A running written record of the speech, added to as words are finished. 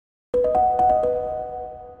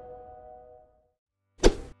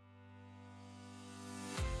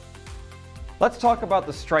Let's talk about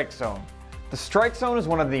the strike zone. The strike zone is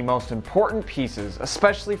one of the most important pieces,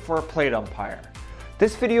 especially for a plate umpire.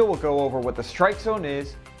 This video will go over what the strike zone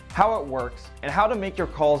is, how it works, and how to make your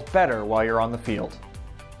calls better while you're on the field.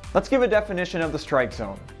 Let's give a definition of the strike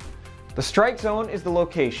zone. The strike zone is the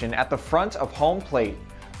location at the front of home plate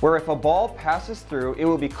where if a ball passes through, it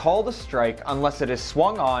will be called a strike unless it is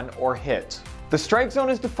swung on or hit. The strike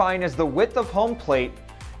zone is defined as the width of home plate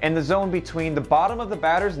and the zone between the bottom of the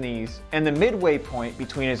batter's knees and the midway point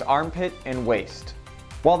between his armpit and waist.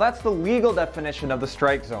 While that's the legal definition of the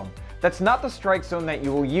strike zone, that's not the strike zone that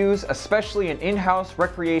you will use, especially in in-house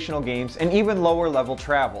recreational games and even lower level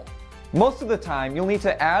travel. Most of the time, you'll need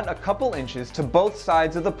to add a couple inches to both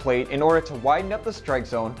sides of the plate in order to widen up the strike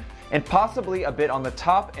zone and possibly a bit on the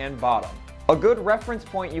top and bottom. A good reference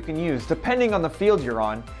point you can use, depending on the field you're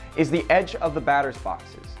on, is the edge of the batter's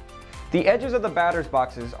boxes. The edges of the batter's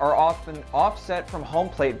boxes are often offset from home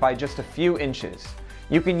plate by just a few inches.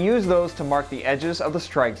 You can use those to mark the edges of the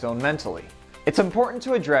strike zone mentally. It's important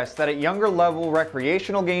to address that at younger level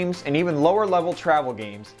recreational games and even lower level travel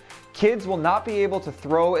games, kids will not be able to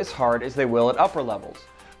throw as hard as they will at upper levels,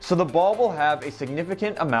 so the ball will have a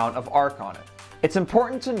significant amount of arc on it. It's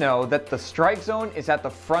important to know that the strike zone is at the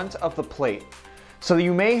front of the plate, so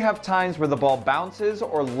you may have times where the ball bounces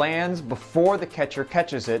or lands before the catcher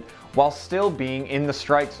catches it while still being in the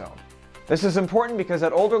strike zone. This is important because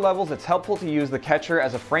at older levels it's helpful to use the catcher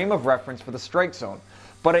as a frame of reference for the strike zone,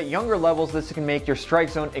 but at younger levels this can make your strike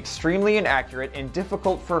zone extremely inaccurate and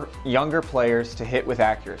difficult for younger players to hit with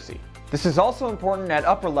accuracy. This is also important at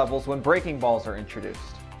upper levels when breaking balls are introduced.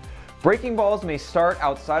 Breaking balls may start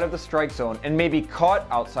outside of the strike zone and may be caught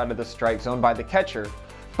outside of the strike zone by the catcher,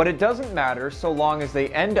 but it doesn't matter so long as they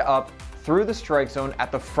end up through the strike zone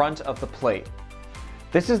at the front of the plate.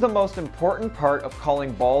 This is the most important part of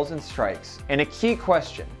calling balls and strikes, and a key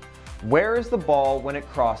question: where is the ball when it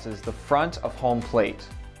crosses the front of home plate?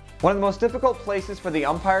 One of the most difficult places for the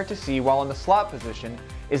umpire to see while in the slot position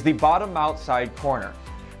is the bottom outside corner.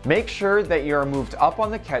 Make sure that you are moved up on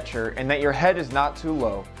the catcher and that your head is not too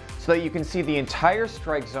low so that you can see the entire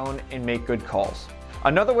strike zone and make good calls.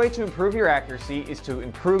 Another way to improve your accuracy is to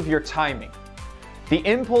improve your timing. The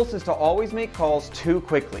impulse is to always make calls too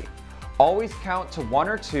quickly. Always count to 1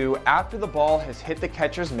 or 2 after the ball has hit the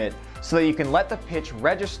catcher's mitt so that you can let the pitch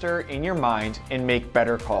register in your mind and make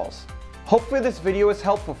better calls. Hopefully this video is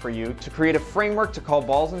helpful for you to create a framework to call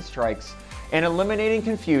balls and strikes and eliminating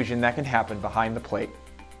confusion that can happen behind the plate.